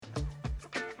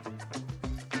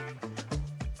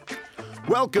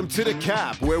Welcome to The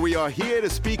Cap, where we are here to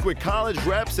speak with college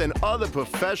reps and other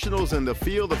professionals in the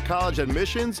field of college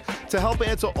admissions to help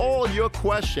answer all your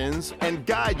questions and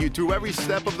guide you through every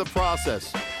step of the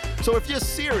process. So if you're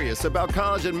serious about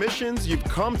college admissions, you've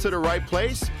come to the right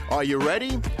place. Are you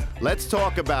ready? Let's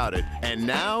talk about it. And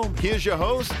now, here's your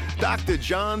host, Dr.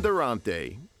 John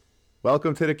Durante.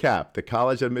 Welcome to The Cap, the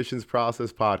College Admissions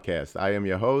Process Podcast. I am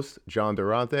your host, John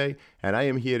Durante, and I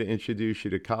am here to introduce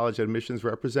you to college admissions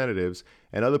representatives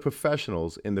and other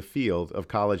professionals in the field of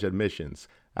college admissions.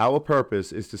 Our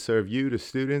purpose is to serve you, the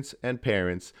students and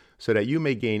parents, so that you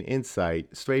may gain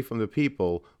insight straight from the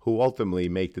people who ultimately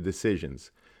make the decisions.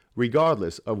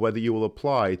 Regardless of whether you will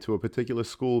apply to a particular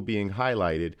school being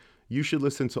highlighted, you should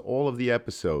listen to all of the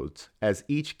episodes, as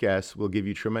each guest will give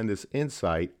you tremendous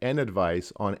insight and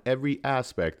advice on every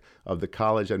aspect of the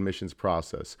college admissions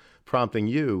process, prompting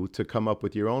you to come up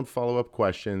with your own follow-up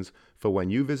questions for when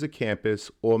you visit campus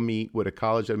or meet with a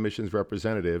college admissions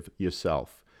representative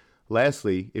yourself.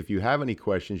 Lastly, if you have any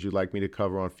questions you'd like me to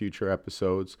cover on future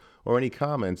episodes or any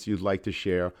comments you'd like to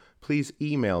share, please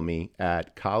email me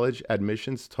at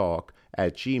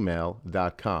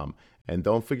collegeadmissionstalk@gmail.com. And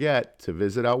don't forget to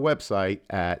visit our website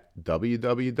at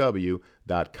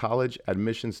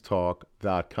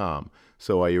www.collegeadmissionstalk.com.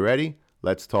 So are you ready?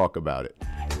 Let's talk about it.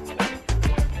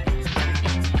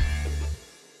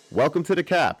 Welcome to The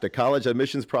Cap, the College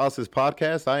Admissions Process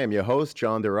Podcast. I am your host,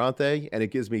 John Durante, and it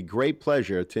gives me great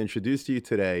pleasure to introduce to you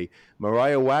today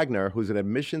Mariah Wagner, who's an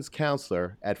admissions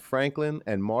counselor at Franklin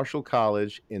and Marshall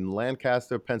College in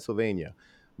Lancaster, Pennsylvania.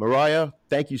 Mariah,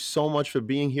 thank you so much for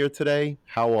being here today.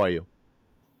 How are you?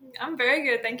 I'm very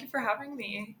good. Thank you for having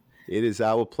me. It is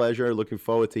our pleasure. Looking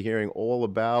forward to hearing all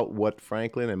about what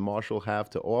Franklin and Marshall have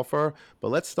to offer. But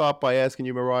let's start by asking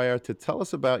you, Mariah, to tell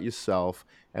us about yourself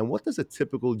and what does a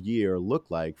typical year look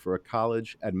like for a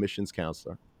college admissions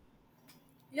counselor?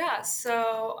 Yeah,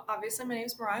 so obviously my name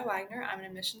is Mariah Wagner. I'm an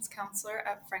admissions counselor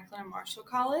at Franklin and Marshall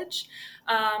College.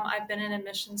 I've been in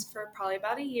admissions for probably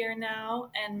about a year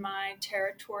now, and my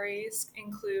territories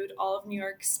include all of New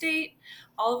York State,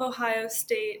 all of Ohio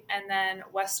State, and then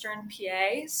Western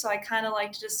PA. So I kind of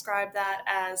like to describe that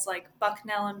as like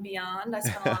Bucknell and beyond. I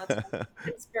spent a lot of time in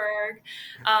Pittsburgh.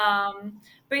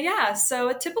 But yeah, so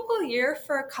a typical year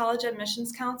for a college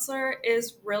admissions counselor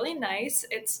is really nice.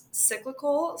 It's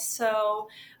cyclical. So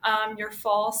your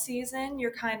fall season,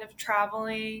 you're kind of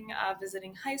traveling,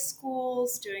 visiting high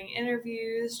schools, doing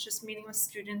interviews, just meeting with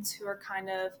students who are kind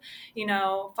of,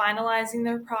 finalizing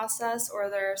their process, or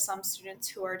there are some students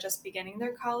who are just beginning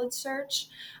their college search.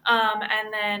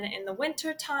 And then in the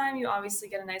winter time, you obviously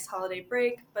get a nice holiday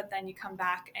break, but then you come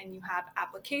back and you have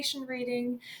application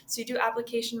reading. So you do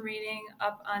application reading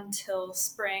up until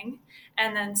spring,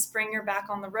 and then spring you're back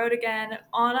on the road again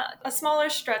on a smaller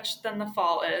stretch than the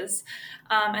fall is.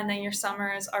 And then your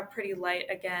summers are pretty light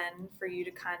again for you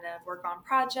to kind of work on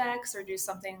projects or do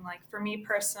something. Like for me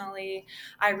personally,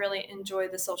 I really enjoy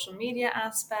the social media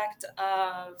aspect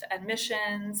of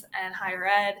admissions and higher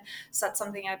ed. So that's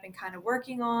something I've been kind of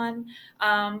working on.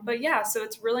 But yeah, so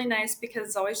it's really nice because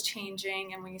it's always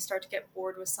changing. And when you start to get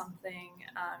bored with something,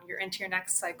 you're into your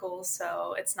next cycle.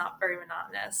 So it's not very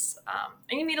monotonous.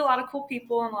 And you meet a lot of cool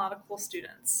people and a lot of cool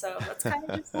students. So that's kind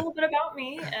of just a little bit about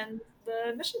me and the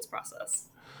admissions process.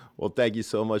 Well, thank you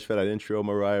so much for that intro,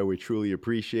 Mariah. We truly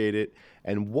appreciate it.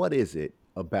 And what is it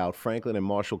about Franklin and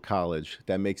Marshall College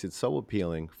that makes it so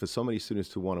appealing for so many students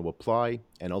to want to apply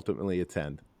and ultimately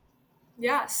attend?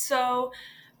 Yeah, so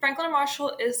Franklin and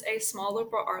Marshall is a small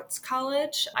liberal arts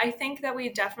college. I think that we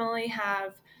definitely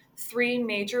have three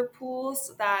major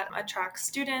pools that attract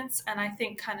students and I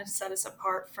think kind of set us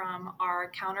apart from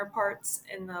our counterparts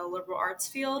in the liberal arts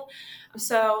field.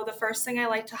 So the first thing I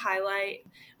like to highlight,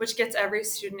 which gets every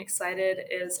student excited,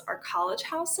 is our college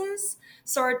houses.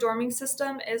 So our dorming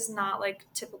system is not like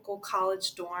typical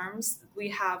college dorms. We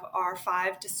have our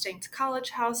 5 distinct college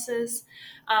houses,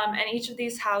 and each of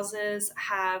these houses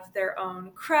have their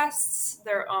own crests,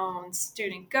 their own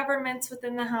student governments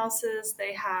within the houses.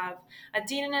 They have a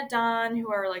dean and a don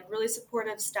who are like really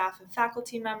supportive staff and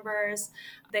faculty members.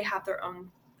 They have their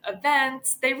own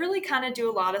events. They really kind of do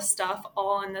a lot of stuff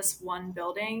all in this one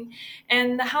building.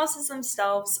 And the houses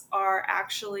themselves are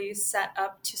actually set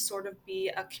up to sort of be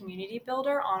a community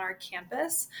builder on our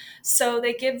campus. So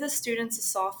they give the students a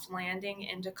soft landing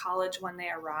into college when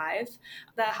they arrive.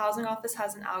 The housing office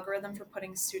has an algorithm for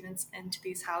putting students into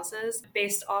these houses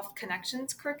based off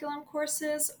connections curriculum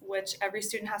courses, which every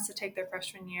student has to take their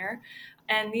freshman year.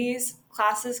 And these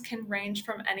classes can range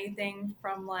from anything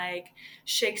from like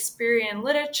Shakespearean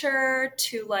literature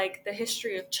to like the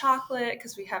history of chocolate,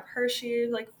 because we have Hershey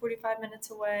like 45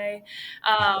 minutes away.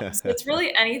 So it's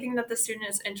really anything that the student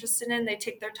is interested in. They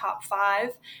take their top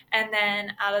five, and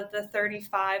then out of the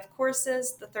 35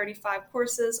 courses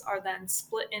are then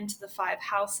split into the five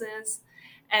houses.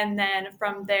 And then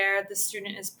from there, the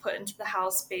student is put into the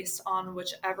house based on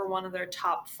whichever one of their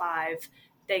top five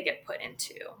they get put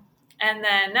into. And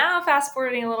then now, fast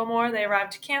forwarding a little more, they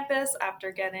arrive to campus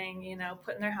after getting,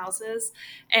 put in their houses,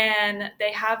 and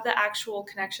they have the actual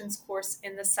connections course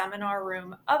in the seminar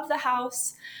room of the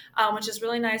house, which is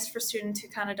really nice for students who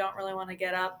kind of don't really want to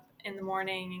get up in the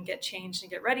morning and get changed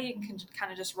and get ready. You can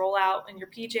kind of just roll out in your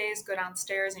PJs, go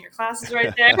downstairs, and your class is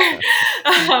right there.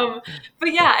 um,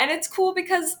 but yeah, and it's cool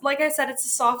because, like I said, it's a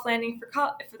soft landing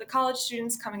for the college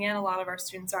students coming in. A lot of our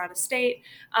students are out of state.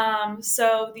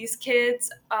 So these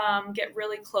kids get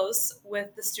really close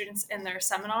with the students in their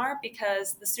seminar,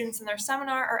 because the students in their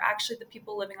seminar are actually the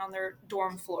people living on their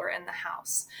dorm floor in the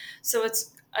house. So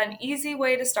it's an easy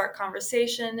way to start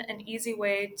conversation, an easy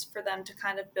way for them to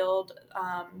kind of build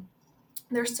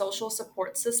their social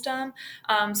support system.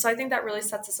 So I think that really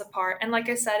sets us apart. And like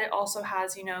I said, it also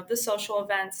has, the social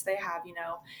events. They have,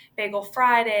 Bagel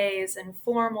Fridays and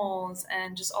formals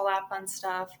and just all that fun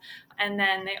stuff. And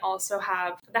then they also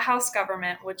have the house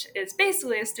government, which is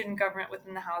basically a student government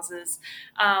within the houses,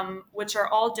 which are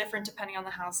all different depending on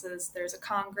the houses. There's a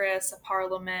Congress, a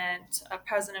parliament, a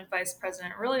president, vice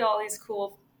president, really all these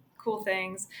cool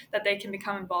things that they can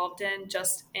become involved in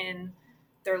just in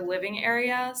their living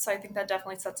area. So I think that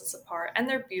definitely sets us apart. And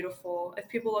they're beautiful. If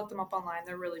people look them up online,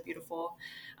 they're really beautiful.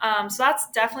 So that's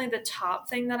definitely the top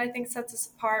thing that I think sets us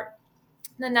apart.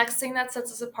 The next thing that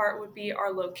sets us apart would be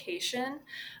our location.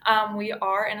 We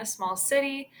are in a small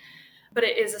city, but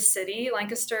it is a city.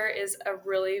 Lancaster is a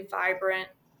really vibrant,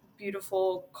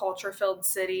 beautiful, culture filled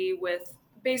city with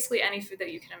basically any food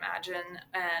that you can imagine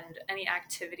and any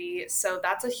activity. So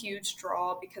that's a huge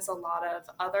draw, because a lot of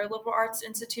other liberal arts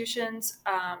institutions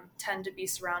tend to be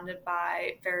surrounded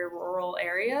by very rural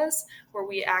areas, where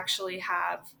we actually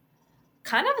have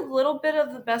kind of a little bit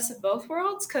of the best of both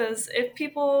worlds. Because if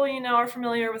people are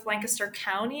familiar with Lancaster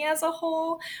County as a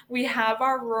whole, we have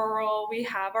our rural, we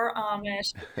have our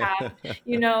Amish,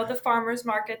 we have the farmers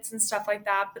markets and stuff like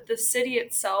that, but the city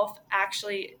itself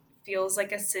actually feels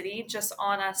like a city, just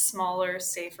on a smaller,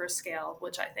 safer scale,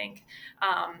 which I think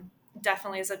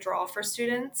definitely is a draw for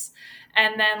students.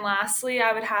 And then lastly,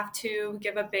 I would have to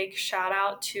give a big shout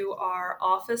out to our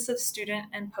Office of Student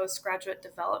and Postgraduate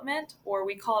Development, or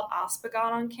we call it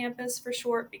OSPAGOD on campus for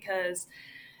short, because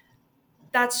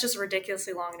that's just a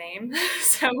ridiculously long name.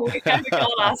 So we kind of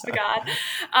call it OSPAGOD.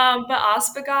 But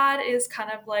OSPAGOD is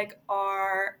kind of like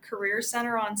our career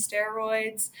center on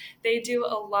steroids. They do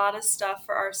a lot of stuff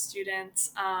for our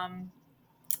students.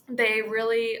 They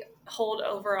really hold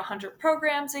over 100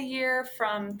 programs a year,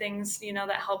 from things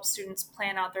that help students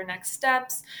plan out their next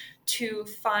steps, to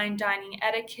fine dining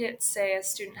etiquette. Say a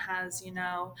student has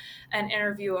an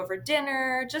interview over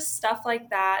dinner, just stuff like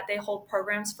that. They hold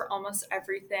programs for almost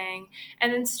everything.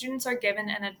 And then students are given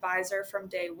an advisor from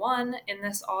day one in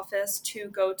this office to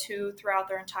go to throughout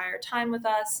their entire time with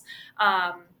us,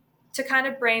 to kind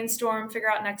of brainstorm, figure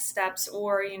out next steps,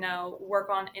 or, work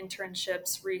on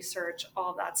internships, research,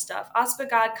 all that stuff.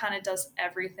 OSPAGOD kind of does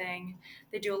everything.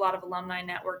 They do a lot of alumni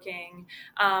networking,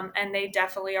 and they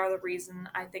definitely are the reason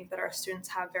I think that our students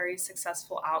have very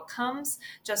successful outcomes,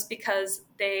 just because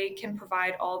they can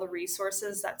provide all the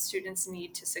resources that students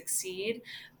need to succeed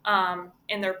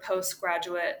in their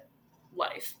postgraduate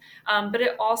life. But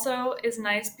it also is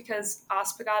nice because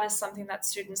OSPAGOD is something that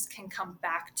students can come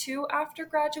back to after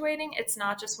graduating. It's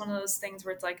not just one of those things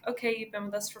where it's like, okay, you've been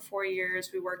with us for 4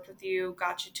 years, we worked with you,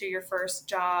 got you to your first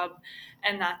job,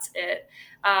 and that's it.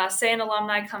 Say an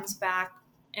alumni comes back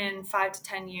in 5 to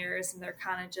 10 years and they're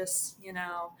kind of just,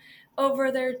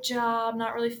 over their job,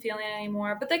 not really feeling it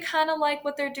anymore, but they kind of like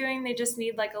what they're doing. They just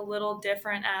need like a little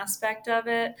different aspect of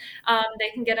it. They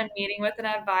can get a meeting with an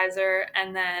advisor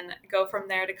and then go from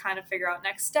there to kind of figure out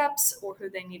next steps or who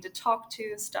they need to talk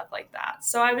to, stuff like that.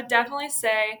 So I would definitely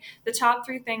say the top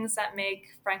three things that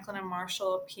make Franklin and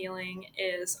Marshall appealing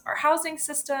is our housing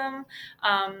system,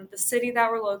 the city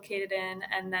that we're located in,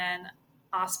 and then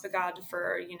OSPAGOD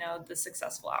for, the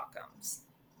successful outcomes.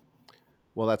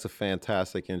 Well, that's a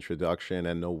fantastic introduction,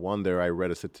 and no wonder I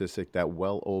read a statistic that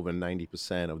well over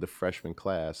 90% of the freshman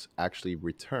class actually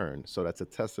return. So that's a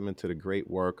testament to the great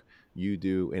work you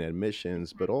do in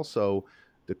admissions, but also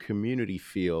the community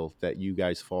feel that you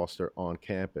guys foster on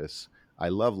campus. I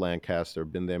love Lancaster,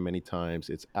 been there many times.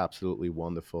 It's absolutely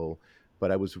wonderful.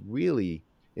 but I was really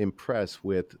impressed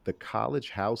with the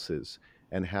college houses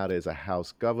and how there's a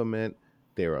house government.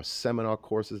 There are seminar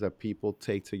courses that people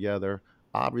take together.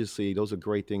 Obviously, those are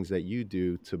great things that you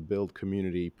do to build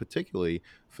community, particularly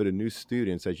for the new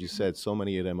students. As you said, so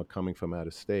many of them are coming from out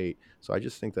of state. So I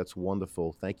just think that's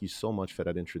wonderful. Thank you so much for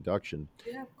that introduction.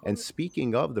 Yeah, of And course.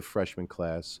 speaking of the freshman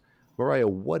class, Mariah,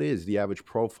 what is the average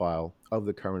profile of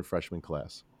the current freshman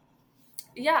class?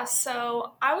 Yeah,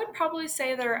 so I would probably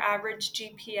say their average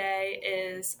GPA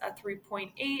is a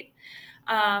 3.8.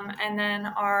 And then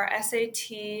our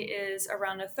SAT is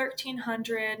around a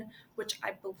 1300, which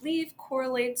I believe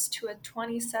correlates to a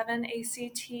 27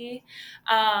 ACT.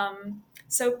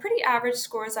 So, pretty average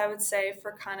scores, I would say,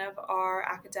 for kind of our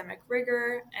academic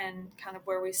rigor and kind of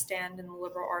where we stand in the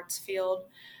liberal arts field.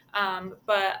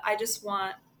 But I just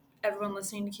want everyone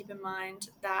listening to keep in mind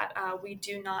that we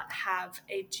do not have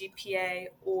a GPA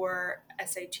or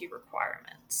SAT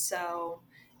requirement. So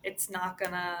it's not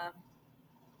going to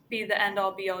be the end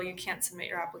all be all. You can't submit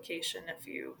your application if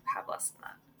you have less than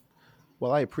that.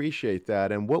 Well, I appreciate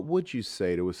that. And what would you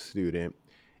say to a student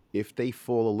if they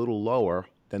fall a little lower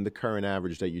than the current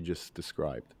average that you just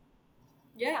described?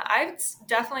 Yeah, I would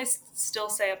definitely still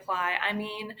say apply. I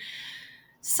mean,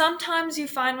 sometimes you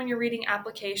find when you're reading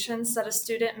applications that a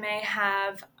student may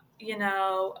have,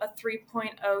 a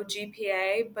 3.0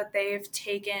 GPA, but they've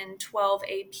taken 12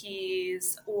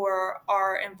 APs or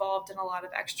are involved in a lot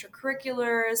of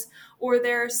extracurriculars, or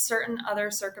there are certain other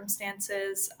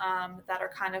circumstances that are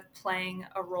kind of playing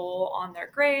a role on their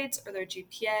grades or their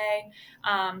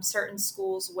GPA. Certain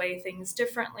schools weigh things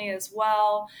differently as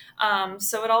well.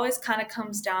 So it always kind of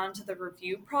comes down to the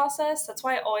review process. That's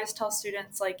why I always tell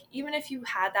students, like, even if you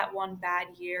had that one bad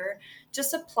year,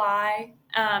 just apply.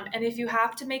 And if you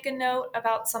have to make a note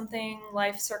about something,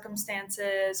 life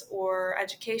circumstances or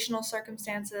educational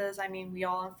circumstances, I mean, we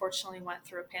all unfortunately went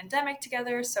through a pandemic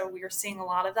together, so we are seeing a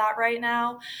lot of that right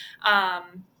now.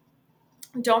 Um,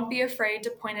 don't be afraid to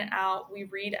point it out. We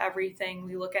read everything,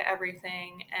 we look at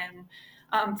everything,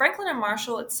 and Franklin and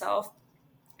Marshall itself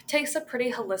takes a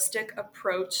pretty holistic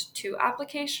approach to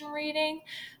application reading.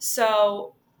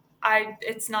 So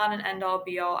it's not an end all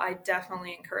be all. I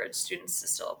definitely encourage students to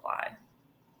still apply.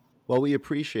 Well, we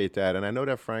appreciate that. And I know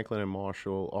that Franklin and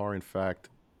Marshall are, in fact,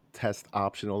 test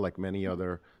optional like many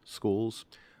other schools.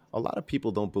 A lot of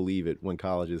people don't believe it when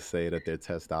colleges say that they're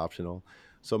test optional.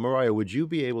 So, Mariah, would you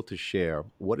be able to share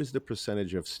what is the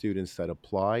percentage of students that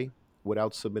apply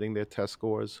without submitting their test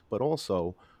scores? But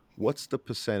also, what's the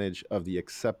percentage of the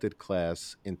accepted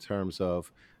class in terms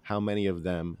of how many of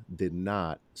them did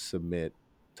not submit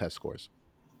test scores?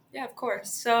 Yeah, of course.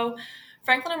 So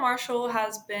Franklin and Marshall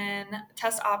has been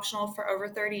test optional for over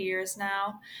 30 years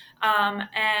now.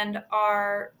 And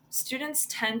our students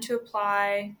tend to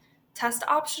apply test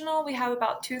optional. We have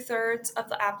about two-thirds of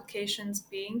the applications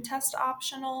being test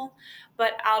optional.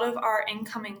 But out of our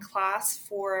incoming class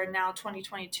for now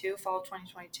 2022, fall of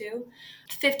 2022,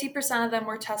 50% of them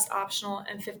were test optional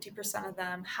and 50% of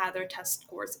them had their test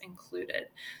scores included.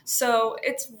 So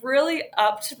it's really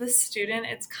up to the student.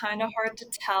 It's kind of hard to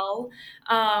tell.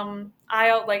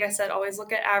 Like I said, always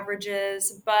look at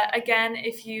averages. But again,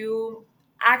 if you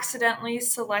accidentally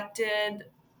selected,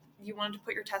 you wanted to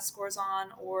put your test scores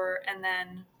on, and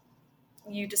then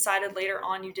you decided later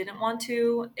on you didn't want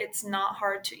to, it's not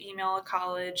hard to email a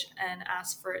college and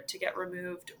ask for it to get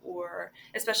removed, or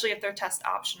especially if they're test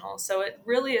optional. So it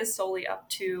really is solely up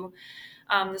to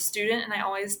the student. And I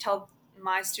always tell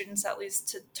my students at least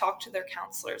to talk to their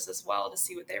counselors as well to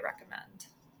see what they recommend.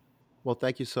 Well,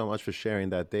 thank you so much for sharing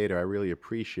that data. I really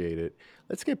appreciate it.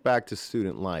 Let's get back to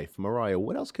student life. Mariah,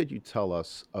 what else could you tell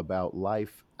us about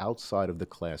life outside of the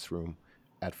classroom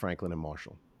at Franklin and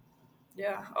Marshall?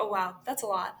 Yeah. Oh, wow. That's a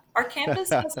lot. Our campus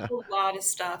has a lot of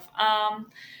stuff.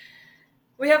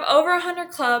 We have over 100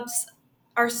 clubs.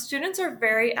 Our students are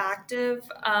very active.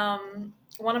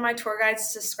 One of my tour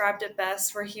guides described it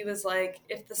best, where he was like,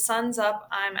 if the sun's up,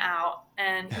 I'm out.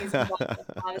 And he's involved in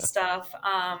a lot of stuff.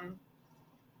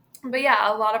 But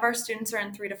yeah, a lot of our students are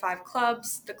in 3 to 5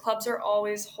 clubs. The clubs are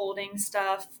always holding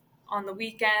stuff on the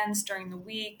weekends, during the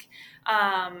week.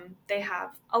 They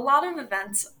have a lot of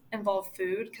events involve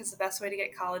food, because the best way to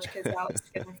get college kids out is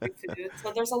to get them free food.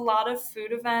 So there's a lot of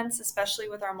food events, especially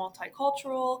with our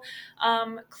multicultural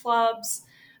clubs.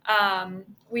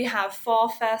 We have Fall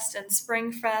Fest and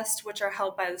Spring Fest, which are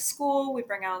held by the school. We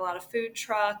bring out a lot of food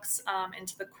trucks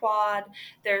into the quad.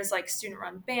 There's like student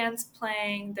run bands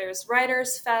playing. There's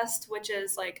Writers Fest, which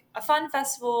is like a fun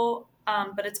festival,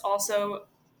 but it's also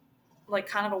like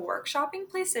kind of a workshopping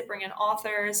place. They bring in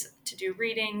authors to do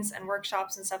readings and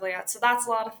workshops and stuff like that. So that's a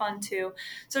lot of fun too.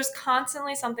 So there's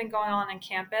constantly something going on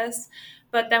campus.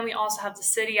 But then we also have the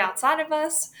city outside of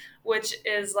us, which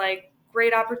is like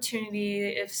great opportunity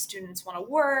if students want to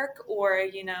work, or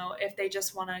if they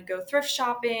just want to go thrift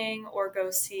shopping or go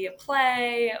see a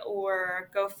play or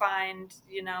go find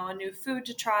a new food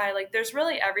to try. Like there's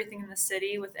really everything in the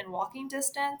city within walking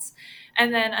distance.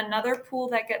 And then another pool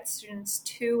that gets students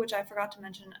too, which I forgot to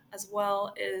mention as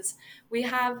well, is we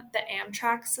have the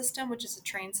Amtrak system, which is a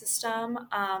train system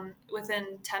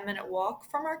within 10-minute walk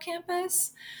from our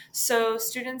campus. So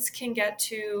students can get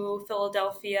to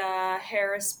Philadelphia,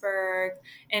 Harrisburg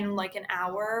in like an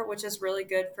hour, which is really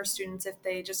good for students if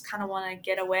they just kind of want to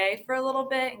get away for a little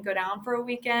bit and go down for a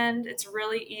weekend. It's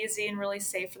really easy and really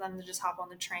safe for them to just hop on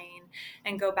the train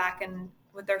and go back and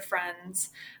with their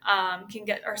friends. Can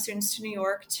get our students to New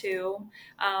York too.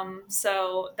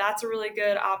 So that's a really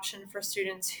good option for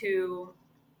students who,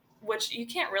 which you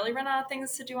can't really run out of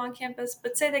things to do on campus,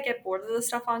 but say they get bored of the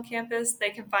stuff on campus,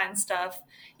 they can find stuff,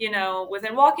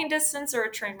 within walking distance or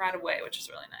a train ride away, which is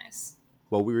really nice.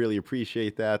 Well, we really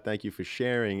appreciate that. Thank you for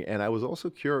sharing. And I was also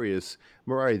curious,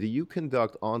 Mariah, do you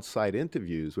conduct on site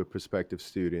interviews with prospective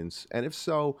students? And if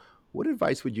so, what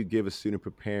advice would you give a student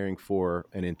preparing for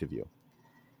an interview?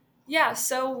 Yeah,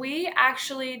 so we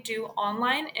actually do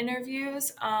online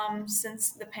interviews.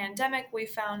 Since the pandemic, we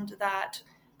found that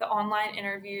the online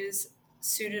interviews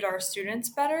suited our students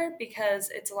better because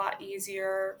it's a lot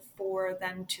easier for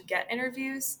them to get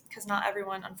interviews because not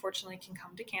everyone, unfortunately, can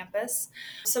come to campus.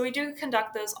 So we do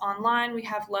conduct those online. We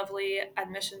have lovely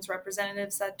admissions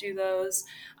representatives that do those,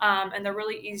 and they're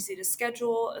really easy to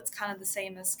schedule. It's kind of the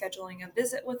same as scheduling a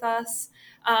visit with us.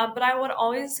 But I would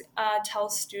always tell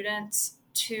students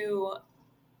to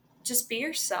just be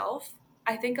yourself.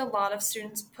 I think a lot of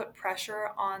students put pressure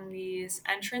on these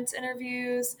entrance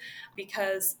interviews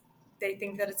because they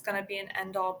think that it's going to be an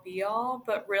end all be all,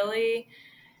 but really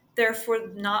they're for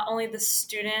not only the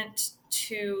student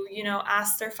to,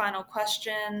 ask their final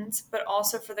questions, but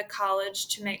also for the college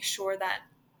to make sure that,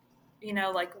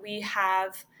 like we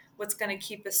have what's going to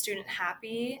keep a student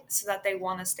happy so that they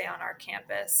want to stay on our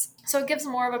campus. So it gives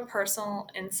more of a personal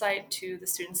insight to the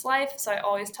student's life. So I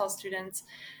always tell students,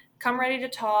 come ready to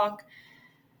talk.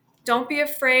 Don't be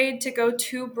afraid to go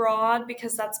too broad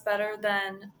because that's better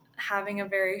than having a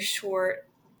very short,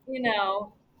 you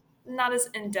know, not as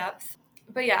in depth.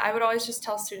 But yeah, I would always just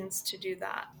tell students to do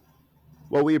that.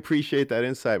 Well, we appreciate that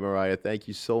insight, Mariah. Thank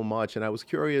you so much. And I was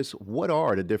curious, what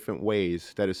are the different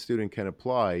ways that a student can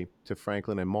apply to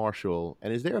Franklin and Marshall?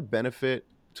 And is there a benefit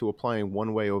to applying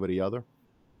one way over the other?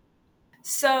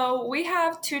 So we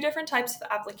have two different types of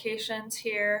applications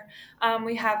here.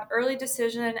 We have early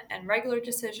decision and regular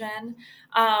decision.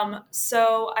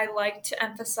 So I like to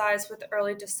emphasize with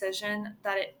early decision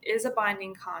that it is a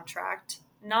binding contract,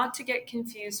 not to get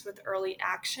confused with early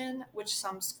action, which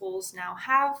some schools now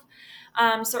have.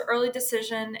 So early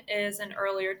decision is an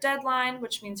earlier deadline,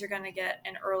 which means you're going to get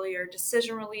an earlier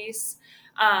decision release.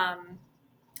 Um,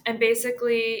 and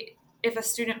basically, if a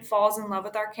student falls in love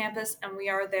with our campus and we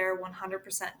are their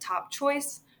 100% top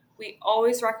choice, we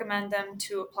always recommend them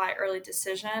to apply early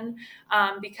decision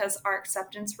because our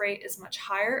acceptance rate is much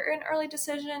higher in early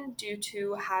decision due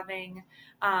to having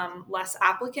less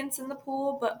applicants in the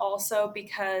pool, but also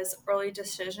because early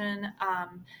decision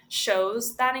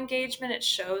shows that engagement. It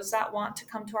shows that want to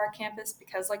come to our campus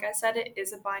because, like I said, it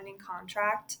is a binding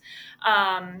contract.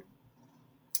 Um,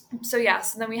 so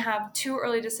yes, and then we have two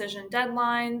early decision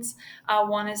deadlines.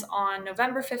 One is on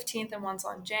November 15th and one's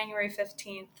on January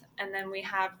 15th. And then we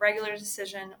have regular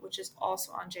decision, which is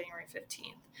also on January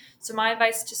 15th. So my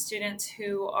advice to students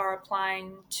who are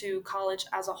applying to college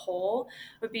as a whole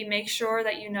would be make sure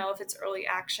that you know if it's early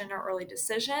action or early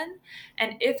decision.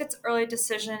 And if it's early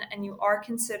decision and you are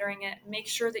considering it, make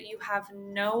sure that you have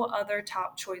no other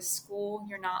top choice school.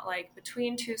 You're not like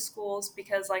between two schools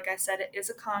because, like I said, it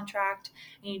is a contract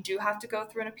and you do have to go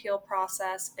through an appeal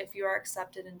process if you are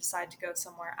accepted and decide to go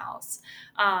somewhere else.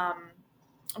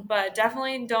 But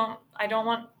definitely I don't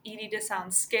want ED to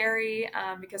sound scary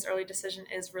because early decision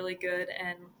is really good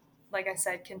and, like I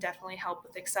said, can definitely help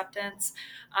with acceptance.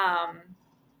 Um,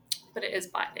 but it is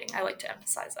binding. I like to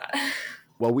emphasize that.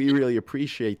 Well, we really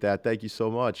appreciate that. Thank you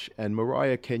so much. And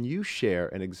Mariah, can you share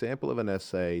an example of an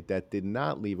essay that did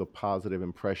not leave a positive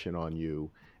impression on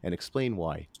you and explain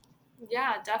why?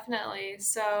 Yeah, definitely.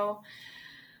 So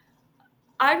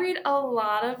I read a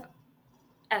lot of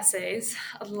essays,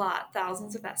 a lot,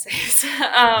 thousands of essays.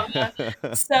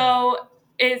 So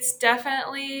it's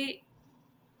definitely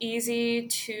easy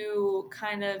to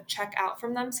kind of check out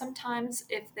from them sometimes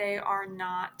if they are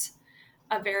not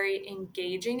a very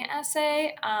engaging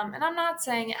essay. And I'm not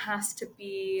saying it has to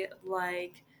be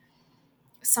like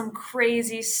some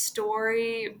crazy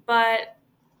story, but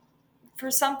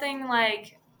for something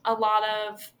like a lot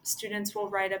of students will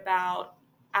write about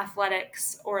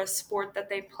athletics or a sport that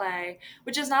they play,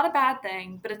 which is not a bad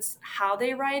thing, but it's how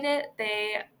they write it.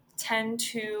 They tend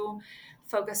to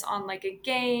focus on like a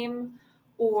game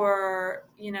or,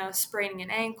 spraining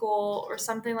an ankle or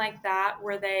something like that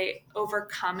where they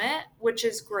overcome it, which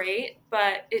is great,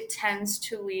 but it tends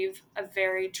to leave a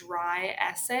very dry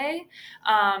essay,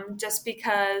 just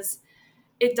because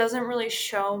it doesn't really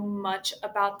show much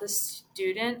about the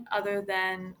student other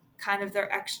than kind of their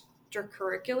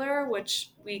extracurricular,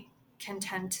 which we can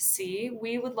tend to see.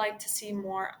 We would like to see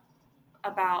more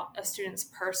about a student's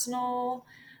personal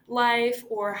life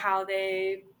or how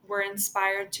they were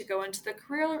inspired to go into the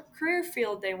career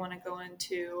field they want to go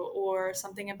into, or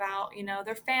something about,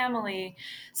 their family,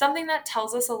 something that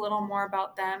tells us a little more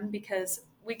about them, because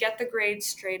we get the grades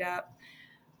straight up.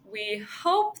 We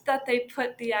hope that they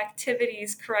put the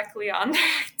activities correctly on the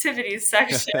activities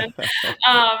section.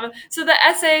 So the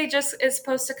essay just is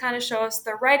supposed to kind of show us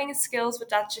their writing skills, which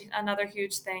that's another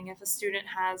huge thing. If a student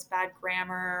has bad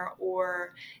grammar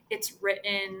or it's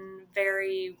written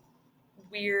very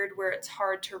weird where it's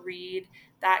hard to read,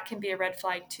 that can be a red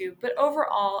flag too. But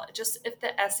overall, just if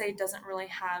the essay doesn't really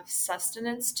have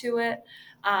sustenance to it,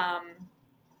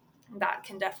 that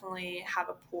can definitely have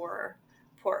a poor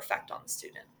effect on the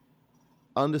student.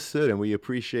 Understood, and we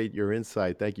appreciate your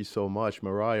insight. Thank you so much,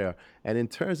 Mariah. And in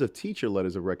terms of teacher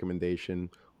letters of recommendation,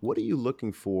 what are you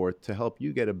looking for to help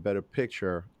you get a better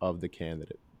picture of the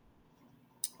candidate?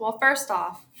 Well, first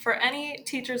off, for any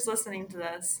teachers listening to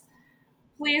this,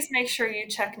 please make sure you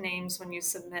check names when you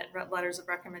submit letters of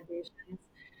recommendations.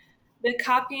 The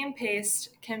copy and paste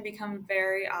can become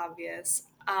very obvious.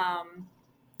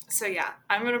 So yeah,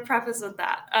 I'm going to preface with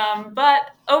that.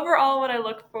 But overall, what I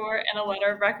look for in a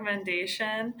letter of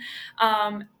recommendation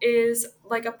is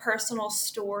like a personal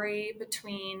story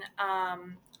between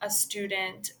a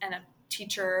student and a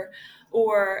teacher,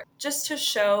 or just to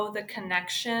show the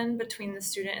connection between the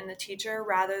student and the teacher,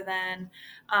 rather than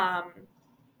um,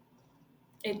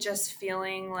 it just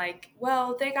feeling like,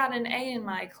 well, they got an A in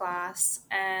my class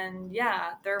and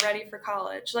yeah, they're ready for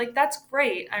college. Like, that's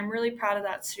great. I'm really proud of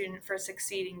that student for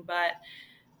succeeding, but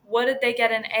what did they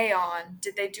get an A on?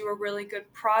 Did they do a really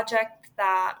good project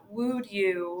that wooed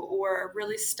you or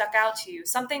really stuck out to you?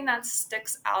 Something that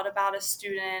sticks out about a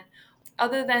student,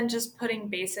 other than just putting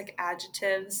basic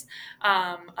adjectives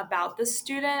about the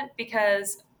student,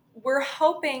 because we're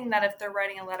hoping that if they're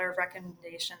writing a letter of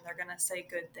recommendation, they're going to say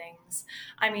good things.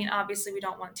 I mean, obviously, we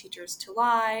don't want teachers to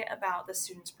lie about the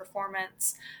student's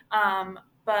performance,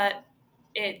 but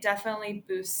it definitely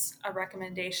boosts a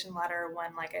recommendation letter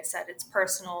when, like I said, it's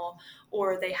personal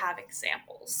or they have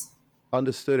examples.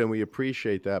 Understood, and we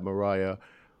appreciate that, Mariah.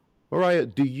 Mariah,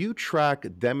 do you track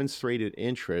demonstrated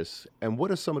interest, and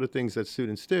what are some of the things that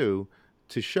students do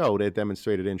to show their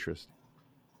demonstrated interest?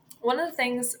 One of the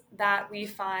things that we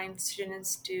find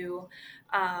students do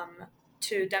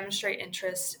to demonstrate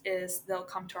interest is they'll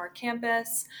come to our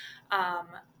campus, um,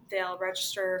 they'll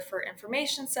register for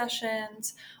information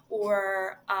sessions,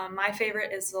 or my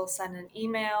favorite is they'll send an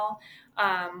email,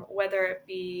 whether it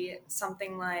be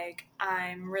something like,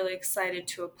 I'm really excited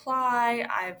to apply,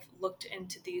 I've looked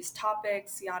into these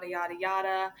topics, yada, yada,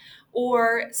 yada,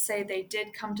 or say they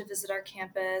did come to visit our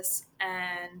campus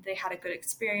and they had a good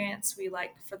experience. We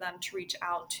like for them to reach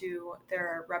out to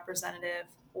their representative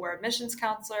or admissions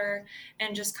counselor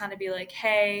and just kind of be like,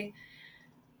 hey,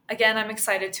 again, I'm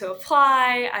excited to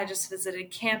apply. I just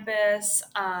visited campus.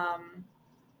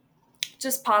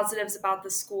 Just positives about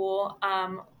the school.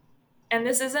 And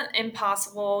this isn't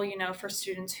impossible, for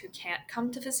students who can't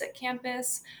come to visit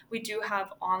campus. We do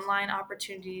have online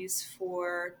opportunities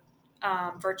for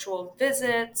virtual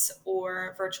visits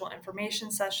or virtual information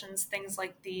sessions, things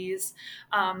like these,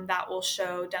 that will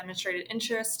show demonstrated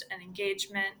interest and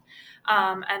engagement.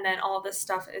 And then all this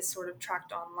stuff is sort of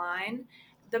tracked online.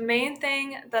 The main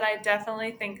thing that I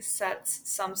definitely think sets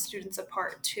some students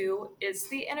apart too is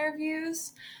the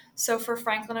interviews. So for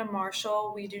Franklin and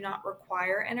Marshall, we do not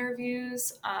require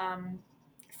interviews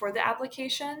for the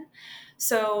application.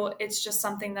 So it's just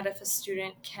something that if a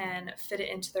student can fit it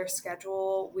into their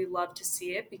schedule, we love to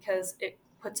see it, because it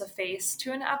puts a face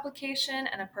to an application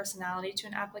and a personality to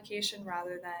an application,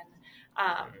 rather than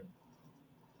um,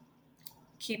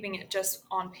 keeping it just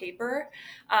on paper.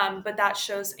 But that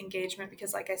shows engagement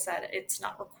because, like I said, it's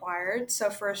not required. So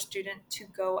for a student to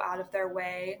go out of their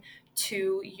way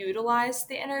to utilize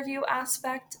the interview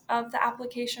aspect of the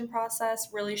application process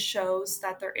really shows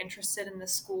that they're interested in the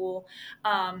school.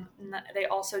 They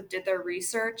also did their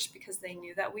research because they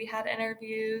knew that we had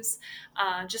interviews,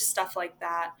 just stuff like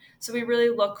that. So we really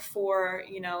look for,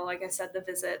 like I said, the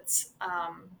visits,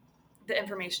 the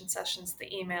information sessions, the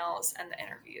emails, and the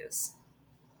interviews.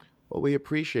 Well, we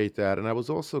appreciate that. And I was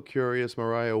also curious,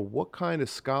 Mariah, what kind of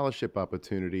scholarship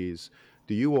opportunities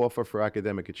do you offer for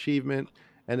academic achievement?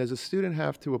 And does a student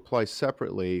have to apply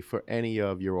separately for any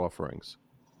of your offerings?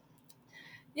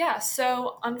 Yeah,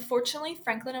 so unfortunately,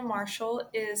 Franklin and Marshall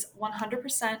is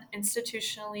 100%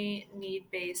 institutionally need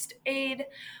based aid,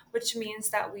 which means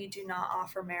that we do not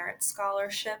offer merit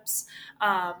scholarships,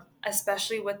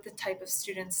 especially with the type of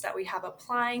students that we have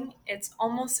applying. It's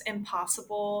almost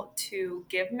impossible to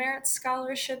give merit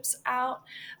scholarships out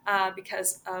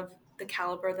because of the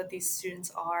caliber that these students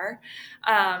are.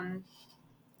 Um,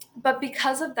 but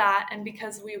because of that, and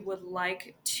because we would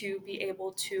like to be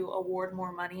able to award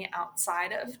more money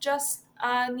outside of just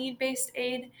need based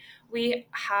aid, we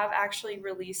have actually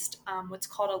released what's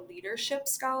called a leadership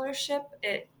scholarship.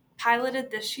 It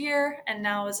piloted this year and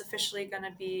now is officially going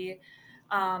to be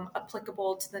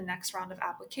applicable to the next round of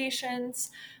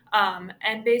applications.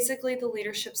 And basically, the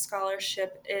leadership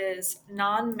scholarship is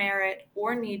non merit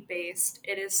or need based,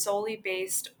 it is solely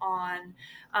based on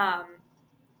um,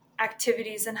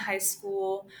 activities in high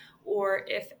school, or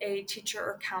if a teacher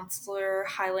or counselor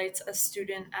highlights a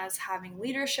student as having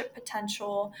leadership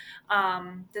potential.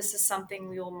 This is something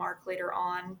we will mark later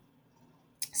on.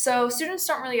 So students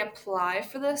don't really apply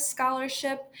for this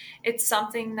scholarship. It's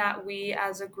something that we,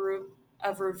 as a group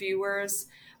of reviewers,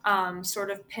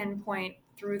 sort of pinpoint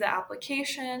through the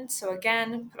application. So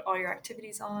again, put all your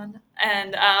activities on,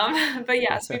 and but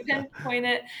yes, we pinpoint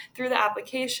it through the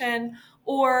application.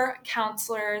 Or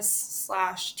counselors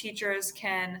slash teachers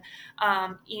can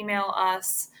email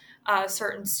us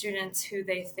certain students who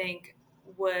they think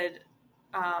would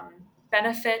um,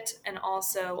 benefit and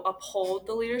also uphold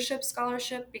the leadership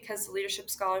scholarship, because the leadership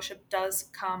scholarship does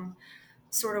come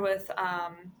sort of with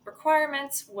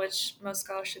requirements, which most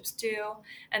scholarships do.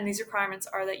 And these requirements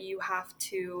are that you have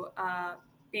to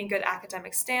be in good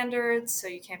academic standards, so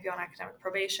you can't be on academic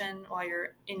probation while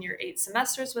you're in your 8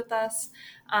 semesters with us.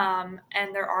 And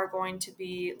there are going to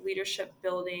be leadership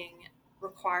building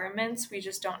requirements. We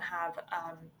just don't have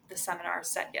the seminar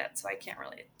set yet, so I can't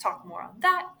really talk more on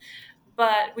that.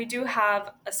 But we do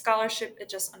have a scholarship. It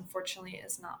just unfortunately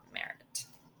is not merit.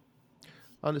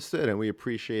 Understood, and we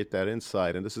appreciate that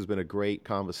insight. And this has been a great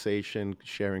conversation,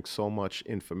 sharing so much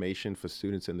information for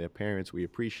students and their parents. We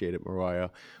appreciate it, Mariah,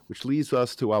 which leads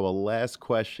us to our last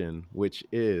question, which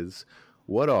is,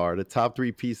 what are the top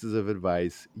three pieces of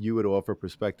advice you would offer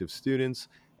prospective students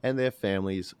and their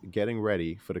families getting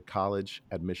ready for the college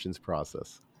admissions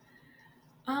process?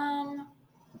 Um,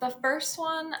 the first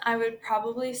one I would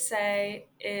probably say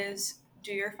is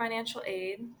do your financial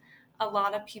aid. A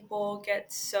lot of people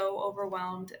get so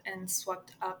overwhelmed and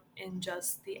swept up in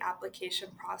just the application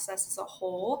process as a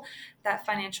whole that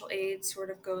financial aid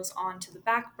sort of goes on to the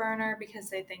back burner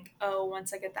because they think, oh,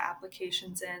 once I get the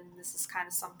applications in, this is kind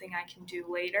of something I can do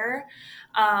later.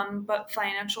 But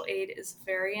financial aid is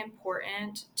very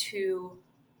important to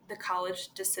the college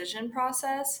decision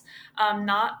process.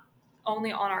 Not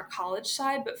only on our college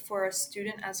side, but for a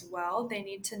student as well. They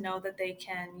need to know that they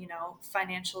can,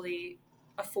 financially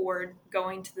afford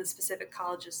going to the specific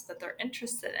colleges that they're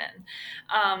interested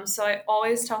in. So I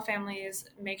always tell families,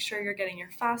 make sure you're getting your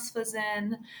FAFSAs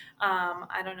in.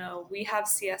 I don't know, we have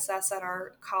CSS at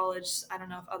our college. I don't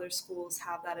know if other schools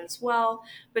have that as well,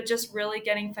 but just really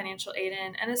getting financial aid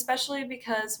in. And especially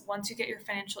because once you get your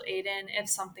financial aid in, if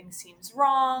something seems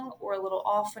wrong or a little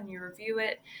off when you review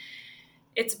it,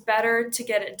 it's better to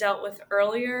get it dealt with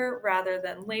earlier rather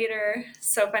than later.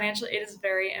 So financial aid is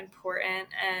very important,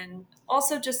 and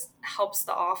also just helps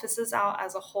the offices out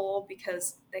as a whole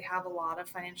because they have a lot of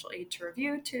financial aid to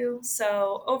review too.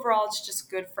 So overall, it's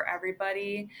just good for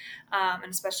everybody,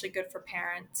 and especially good for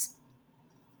parents.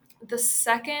 The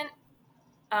second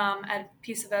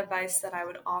piece of advice that I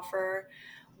would offer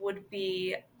would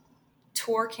be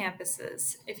tour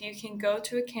campuses. If you can go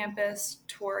to a campus,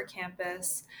 tour a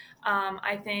campus.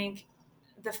 I think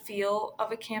the feel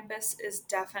of a campus is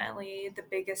definitely the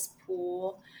biggest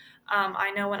pull.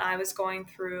 I know when I was going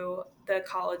through the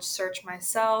college search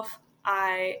myself,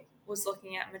 I was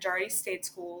looking at majority state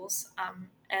schools,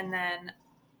 and then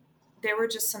there were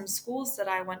just some schools that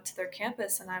I went to their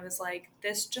campus and I was like,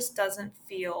 this just doesn't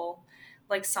feel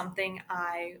like something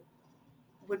I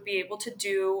would be able to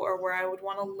do or where I would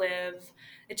want to live.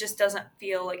 It just doesn't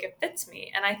feel like it fits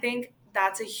me. And I think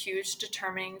that's a huge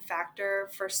determining factor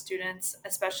for students,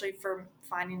 especially for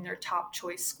finding their top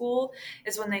choice school,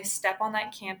 is when they step on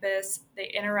that campus, they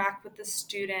interact with the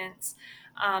students,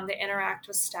 they interact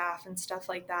with staff and stuff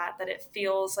like that, that it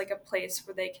feels like a place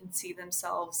where they can see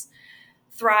themselves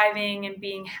thriving and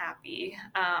being happy.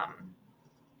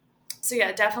 So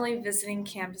yeah, definitely visiting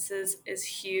campuses is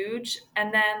huge.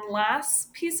 And then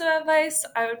last piece of advice,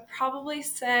 I would probably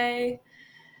say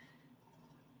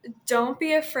don't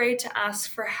be afraid to ask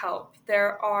for help.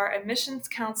 There are admissions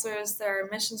counselors, there are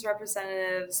admissions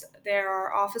representatives, there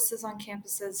are offices on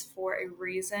campuses for a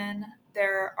reason.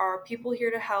 There are people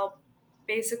here to help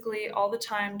basically all the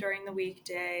time during the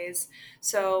weekdays.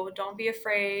 So don't be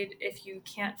afraid if you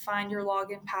can't find your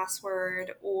login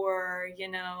password, or,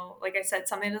 like I said,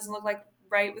 something doesn't look like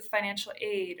right with financial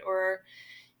aid, or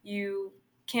you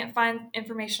can't find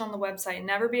information on the website.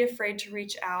 Never be afraid to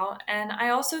reach out. And I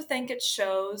also think it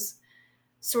shows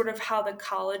sort of how the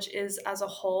college is as a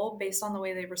whole based on the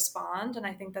way they respond. And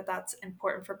I think that that's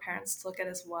important for parents to look at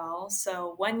as well.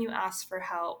 So when you ask for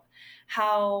help,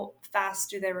 how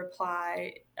fast do they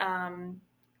reply?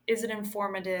 Is it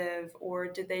informative, or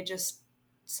did they just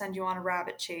send you on a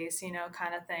rabbit chase,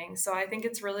 kind of thing. So I think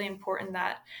it's really important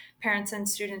that parents and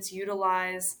students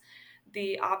utilize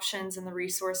the options and the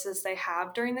resources they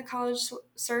have during the college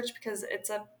search, because it's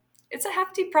a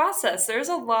hefty process. There's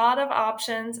a lot of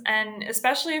options, and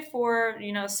especially for,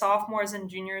 sophomores and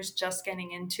juniors just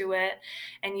getting into it,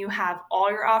 and you have all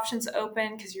your options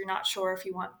open because you're not sure if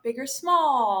you want big or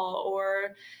small,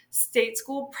 or state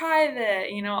school, private,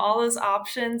 all those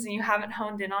options, and you haven't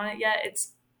honed in on it yet.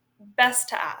 It's best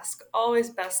to ask,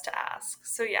 always best to ask.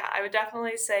 So yeah, I would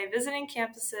definitely say visiting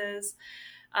campuses,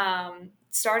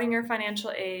 starting your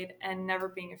financial aid, and never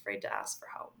being afraid to ask for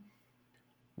help.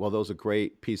 Well, those are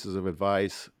great pieces of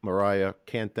advice. Mariah,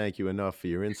 can't thank you enough for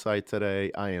your insight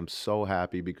today. I am so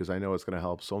happy because I know it's going to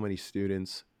help so many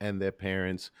students and their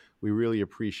parents. We really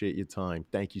appreciate your time.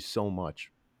 Thank you so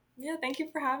much. Yeah, thank you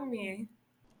for having me.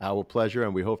 Our pleasure,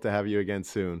 and we hope to have you again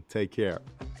soon. Take care.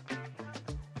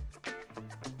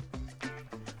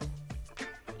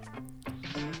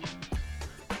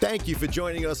 Thank you for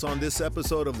joining us on this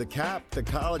episode of The CAP, the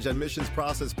College Admissions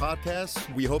Process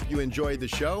Podcast. We hope you enjoyed the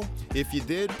show. If you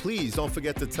did, please don't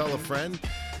forget to tell a friend,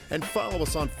 and follow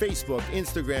us on Facebook,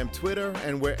 Instagram, Twitter,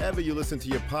 and wherever you listen to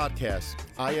your podcasts.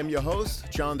 I am your host,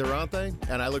 John Durante,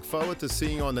 and I look forward to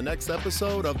seeing you on the next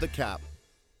episode of The CAP.